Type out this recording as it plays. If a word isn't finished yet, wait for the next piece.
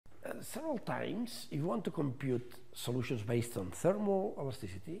several times, if you want to compute solutions based on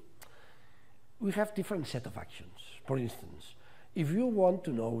thermoelasticity, we have different set of actions. For instance, if you want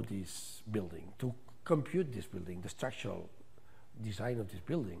to know this building, to compute this building, the structural design of this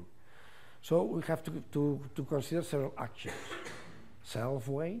building, so we have to consider several actions.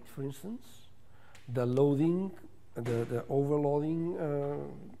 Self-weight, for instance, the loading, the overloading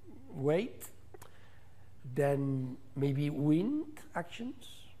weight, then maybe wind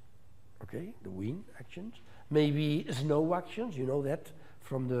actions, okay, the wind actions, maybe snow actions, you know that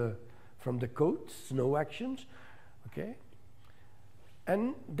from the code, snow actions, okay,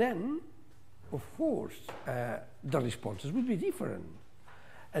 and then, of course, the responses will be different,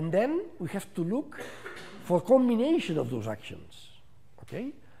 and then we have to look for combination of those actions,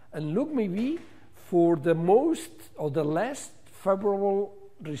 okay, and look maybe for the most or the less favorable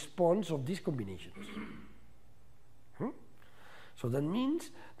response of these combinations. So that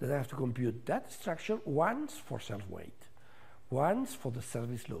means that I have to compute that structure once for self-weight, once for the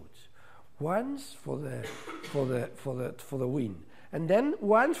service loads, once for the wind, and then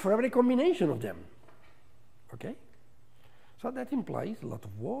once for every combination of them. Okay? So that implies a lot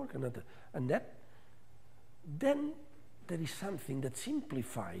of work, and that then there is something that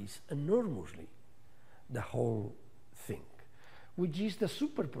simplifies enormously the whole thing, which is the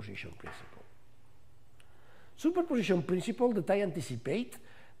superposition principle. Superposition principle that I anticipate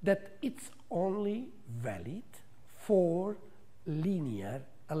that it's only valid for linear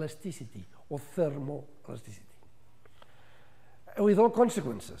elasticity or thermoelasticity, with all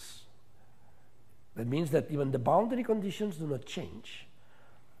consequences. That means that even the boundary conditions do not change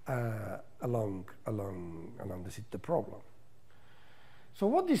along the problem. So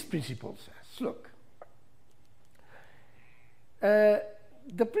what this principle says, look,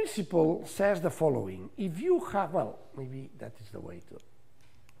 the principle says the following: if you have, well, maybe that is the way to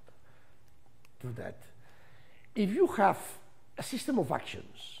do that. If you have a system of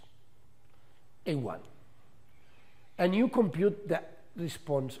actions, A1, and you compute the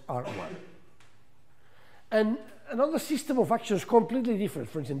response R1, and another system of actions completely different,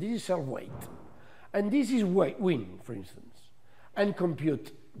 for instance, this is self-weight, and this is wind, for instance, and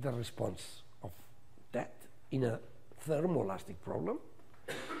compute the response of that in a thermoelastic problem,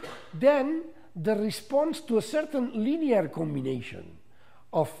 then the response to a certain linear combination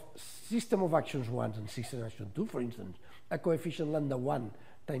of system of actions 1 and system of action 2, for instance, a coefficient lambda 1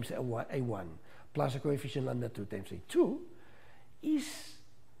 times A1 plus a coefficient lambda 2 times A2, is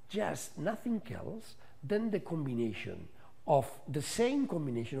just nothing else than the combination of the same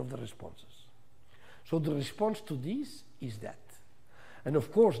combination of the responses. So the response to this is that. And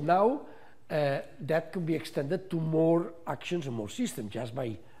of course now that can be extended to more actions and more systems just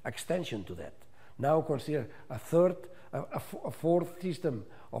by extension to that. Now consider a fourth system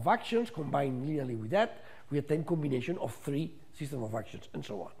of actions combined linearly with that. We attain combination of 3 systems of actions and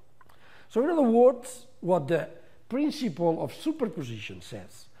so on. So in other words, what the principle of superposition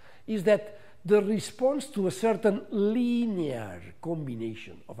says is that the response to a certain linear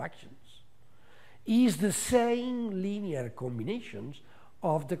combination of actions is the same linear combinations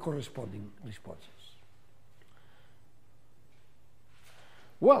of the corresponding responses.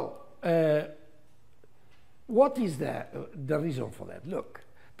 Well, what is the reason for that? Look,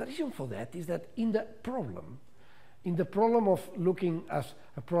 the reason for that is that in the problem of looking at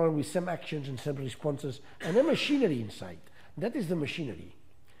a problem with some actions and some responses and a machinery inside, that is the machinery.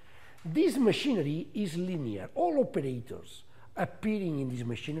 This machinery is linear. All operators appearing in this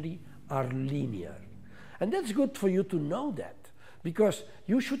machinery are linear. And that's good for you to know that, because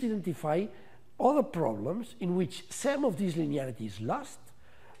you should identify other problems in which some of this linearity is lost,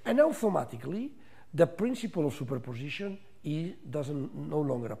 and automatically the principle of superposition no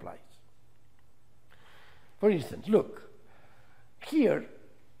longer applies. For instance, look, here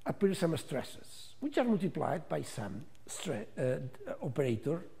appear some stresses, which are multiplied by some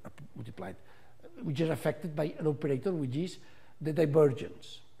operator, which is affected by an operator, which is the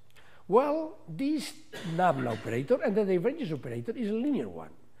divergence. Well, this nabla operator and the divergence operator is a linear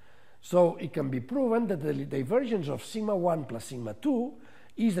one. So it can be proven that the divergence of sigma 1 plus sigma 2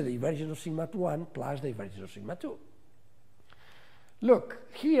 is the divergence of sigma 1 plus the divergence of sigma 2. Look,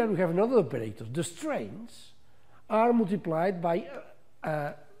 here we have another operator. The strains are multiplied by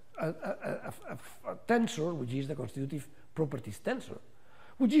a tensor, which is the constitutive properties tensor,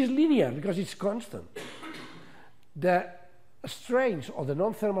 which is linear because it's constant. The strains or the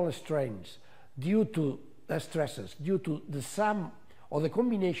non-thermal strains due to stresses due to the sum or the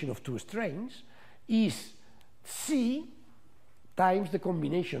combination of 2 strains is C times the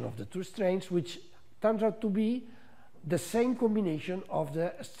combination of the 2 strains, which turns out to be the same combination of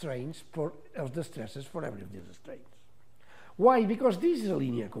the strains of the stresses for every of these strains. Why? Because this is a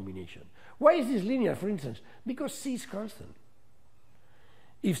linear combination. Why is this linear, for instance? Because C is constant.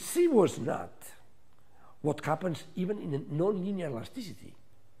 If C was not, what happens even in a nonlinear elasticity?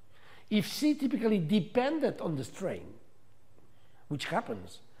 If C typically depended on the strain, which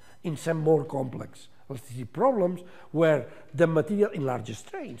happens in some more complex elasticity problems where the material in larger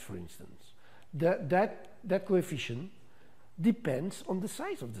strains, for instance, that coefficient depends on the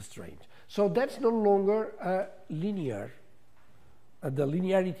size of the strains. So that's no longer linear. The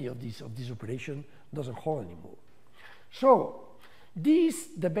linearity of this operation doesn't hold anymore. So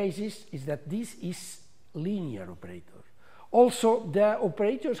the basis is that this is linear operator. Also, the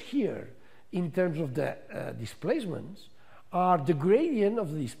operators here in terms of the displacements are the gradient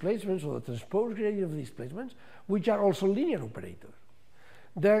of the displacements or the transpose gradient of the displacements, which are also linear operators.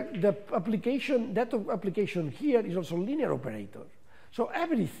 The application, that application here is also linear operator. So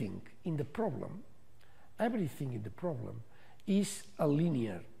everything in the problem is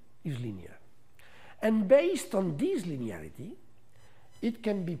linear. And based on this linearity, it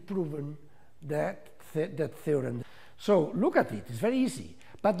can be proven that theorem. So look at it, it's very easy.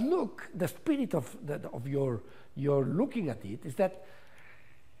 But look, the spirit of your looking at it is that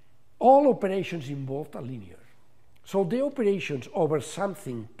all operations involved are linear. So the operations over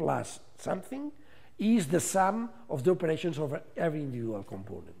something plus something is the sum of the operations over every individual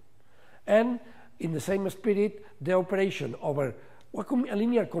component. And in the same spirit, the operation over a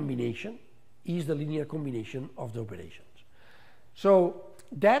linear combination is the linear combination of the operations. So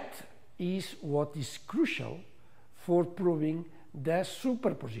that is what is crucial for proving the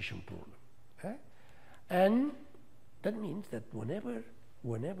superposition problem. And that means that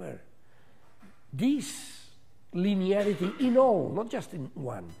whenever this linearity in all, not just in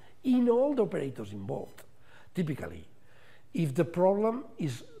one, in all the operators involved, typically, if the problem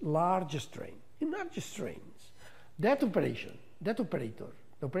is large strain, in large strains, that operator, the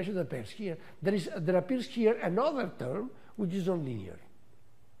operation that appears here, there appears here another term which is nonlinear.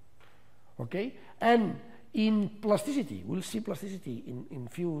 Okay? And in plasticity, we'll see plasticity in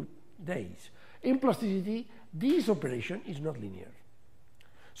few days. In plasticity, this operation is not linear.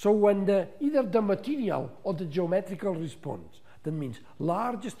 So when either the material or the geometrical response, that means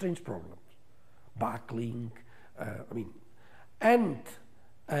large strains problems, backlink, and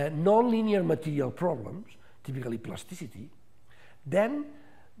nonlinear material problems, typically plasticity, then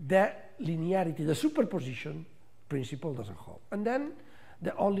the linearity, the superposition principle doesn't hold. And then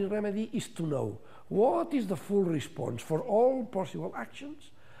the only remedy is to know what is the full response for all possible actions,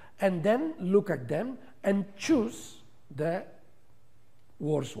 and then look at them and choose the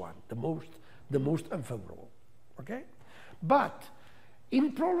worst one, the most unfavorable. Okay? But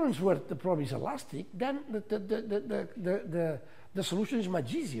in problems where the problem is elastic, then the solution is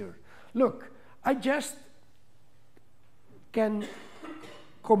much easier. Look, I just can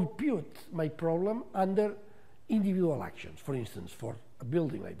compute my problem under individual actions. For instance, for a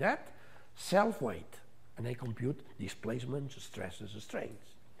building like that, self-weight, and I compute displacements, stresses, strains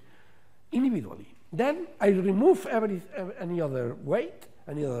individually. Then I remove any other weight,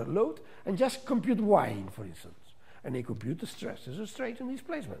 any other load, and just compute Y, for instance. And I compute the stresses, strains, and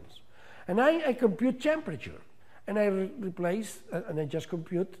displacements. And I compute temperature, and I replace, and I just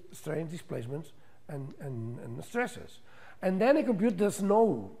compute strains, displacements, and stresses. And then I compute the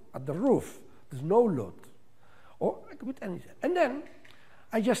snow at the roof, the snow load, or I compute anything. And then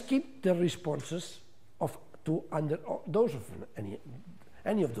I just keep the responses under those of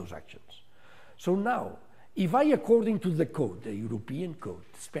any of those actions. So now, if I, according to the code, the European code,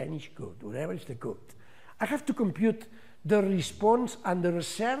 the Spanish code, whatever is the code, I have to compute the response under a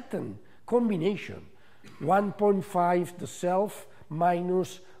certain combination, 1.5 the self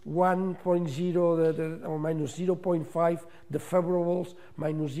minus 1.0 or minus 0.5 the favorables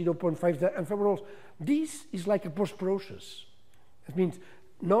minus 0.5 the unfavorables. This is like a post-process. It means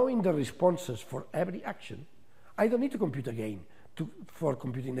knowing the responses for every action, I don't need to compute again for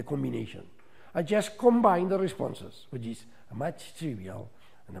computing the combination. I just combine the responses, which is a much trivial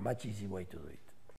and a much easy way to do it.